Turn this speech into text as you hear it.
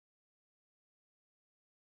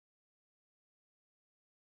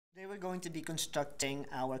Today we're going to be constructing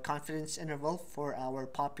our confidence interval for our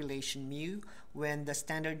population mu when the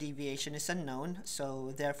standard deviation is unknown.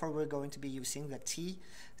 So therefore we're going to be using the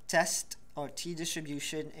t-test or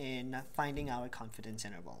t-distribution in finding our confidence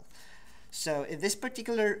interval. So in this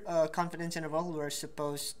particular confidence interval, we're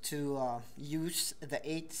supposed to use the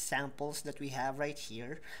 8 samples that we have right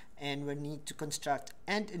here, and we need to construct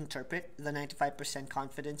and interpret the 95%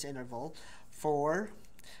 confidence interval for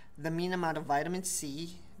the mean amount of vitamin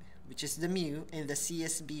C, which is the mu, in the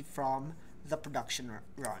CSB from the production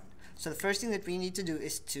run. So the first thing that we need to do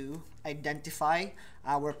is to identify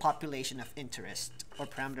our population of interest or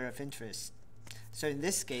parameter of interest. So in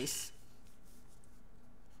this case,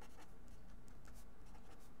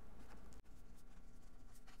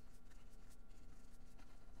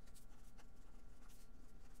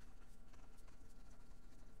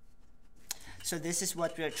 so this is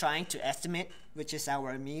what we are trying to estimate, which is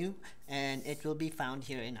our mu, and it will be found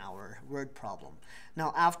here in our word problem.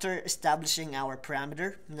 Now, after establishing our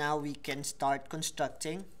parameter, now we can start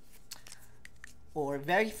constructing or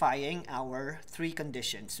verifying our 3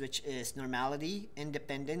 conditions, which is normality,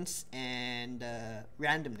 independence, and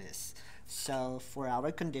randomness. So for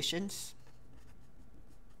our conditions,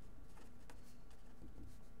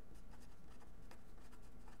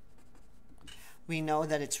 we know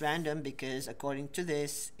that it's random because according to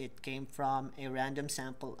this, it came from a random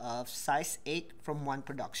sample of size 8 from one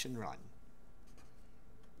production run.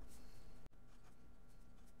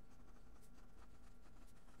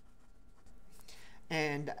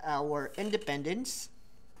 And our independence,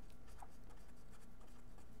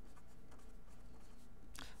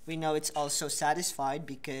 we know it's also satisfied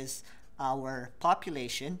because our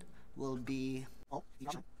population will be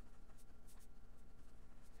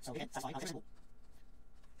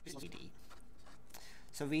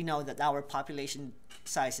so we know that our population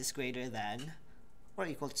size is greater than or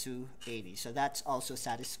equal to 80. So that's also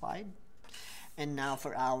satisfied. And now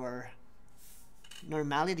for our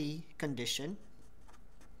normality condition,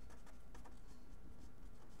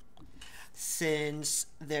 since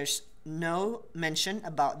there's no mention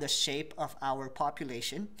about the shape of our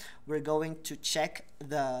population, we're going to check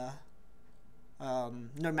the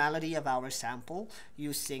normality of our sample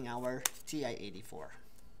using our TI-84.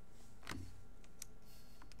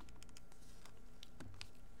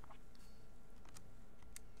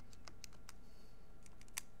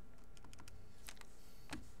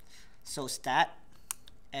 So stat,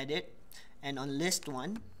 edit, and on list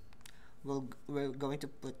 1, we're going to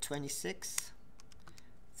put 26,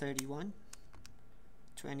 31,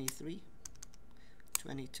 23,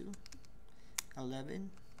 22,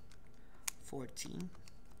 11, 14,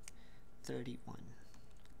 31.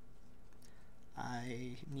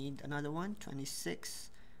 I need another one, 26,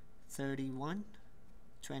 31,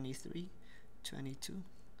 23, 22,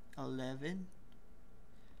 11,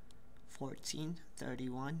 14,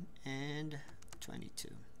 31, and 22.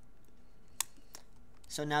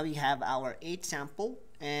 So now we have our 8 sample,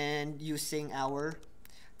 and using our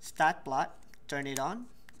stat plot, turn it on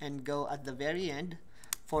and go at the very end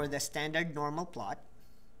for the standard normal plot.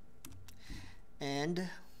 And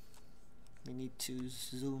we need to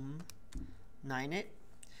zoom 9 it.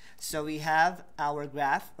 So we have our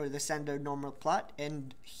graph or the standard normal plot,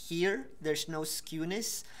 and here there's no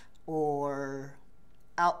skewness or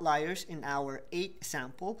outliers in our 8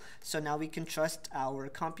 sample. So now we can trust our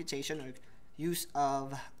computation or use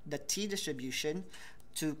of the t-distribution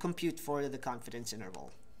to compute for the confidence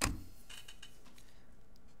interval.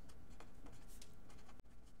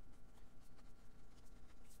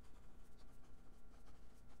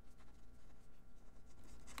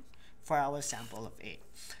 For our sample of 8.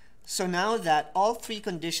 So now that all 3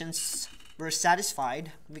 conditions were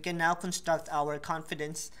satisfied, we can now construct our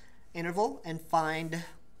confidence interval and find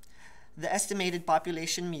the estimated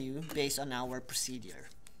population mu based on our procedure.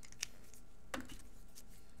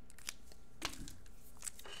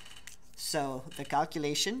 So the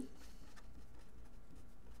calculation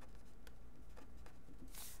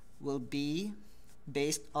will be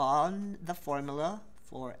based on the formula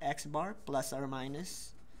for x bar plus or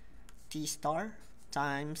minus t star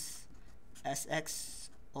times sx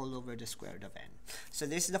all over the square root of n. So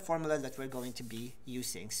this is the formula that we're going to be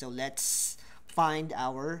using. So let's find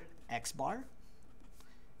our x bar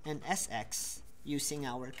and sx using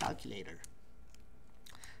our calculator.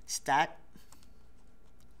 Stat,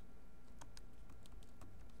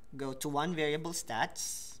 go to one variable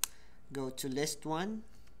stats, go to list 1,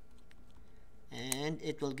 and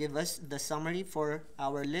it will give us the summary for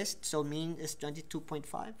our list. So mean is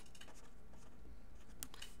 22.5.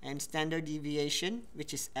 And standard deviation,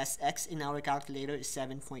 which is Sx in our calculator, is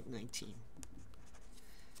 7.19.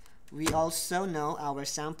 We also know our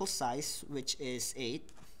sample size, which is 8.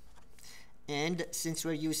 And since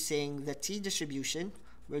we're using the t distribution,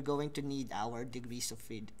 we're going to need our degrees of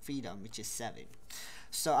freedom, which is 7.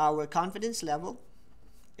 So our confidence level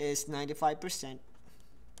is 95%.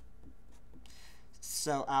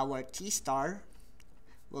 So our t star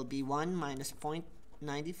will be 1 minus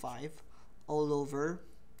 0.95 all over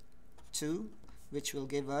 2, which will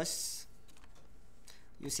give us,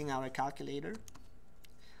 using our calculator,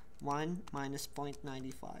 1 minus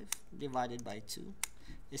 0.95 divided by 2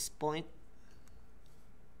 is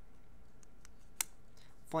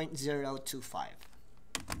 0.025.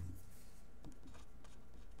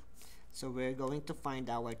 So we're going to find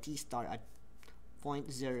our t star at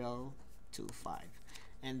 0.025,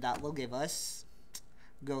 and that will give us,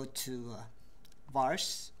 go to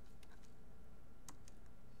vars,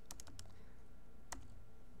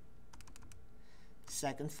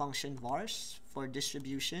 second function vars for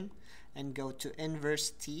distribution, and go to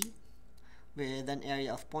inverse t with an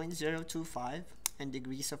area of 0.025 and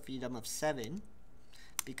degrees of freedom of 7,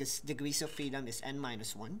 because degrees of freedom is n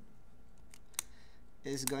minus 1,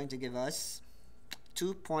 is going to give us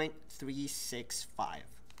 2.365.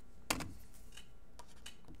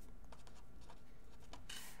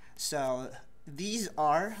 So these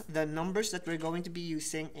are the numbers that we're going to be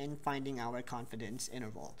using in finding our confidence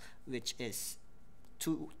interval, which is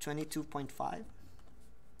 22.5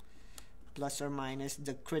 plus or minus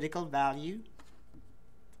the critical value.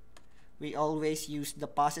 We always use the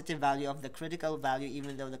positive value of the critical value,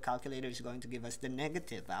 even though the calculator is going to give us the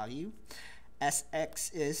negative value.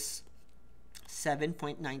 Sx is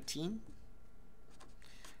 7.19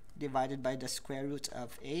 divided by the square root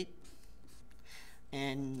of 8.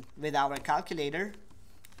 And with our calculator,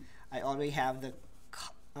 I already have the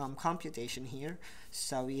computation here,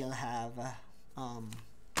 so we'll have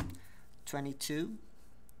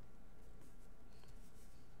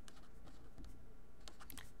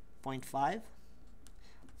 22.5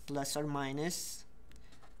 plus or minus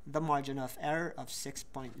the margin of error of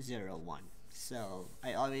 6.01. So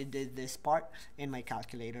I already did this part in my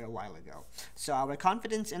calculator a while ago. So our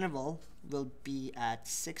confidence interval will be at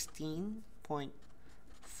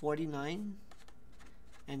 16.49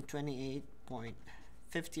 and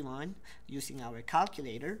 28.51 using our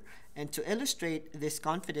calculator. And to illustrate this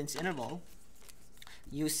confidence interval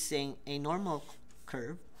using a normal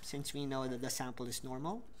curve, since we know that the sample is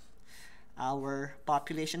normal, our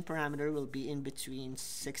population parameter will be in between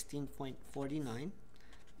 16.49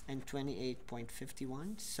 and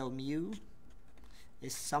 28.51. So mu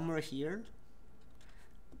is somewhere here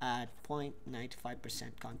at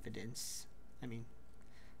 0.95% confidence. I mean,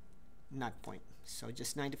 not point. So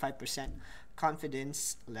just 95%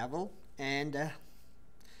 confidence level. And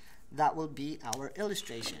that will be our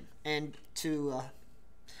illustration. And to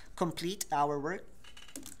complete our work,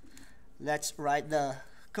 let's write the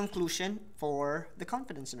conclusion for the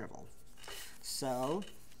confidence interval. So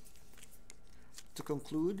to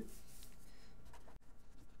conclude,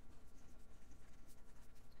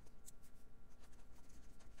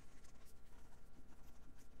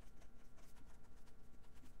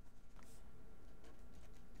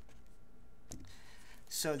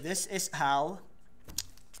 so this is how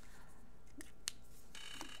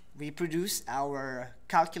we produce our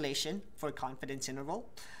calculation for confidence interval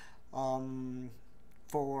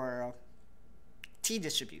for t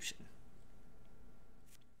distribution.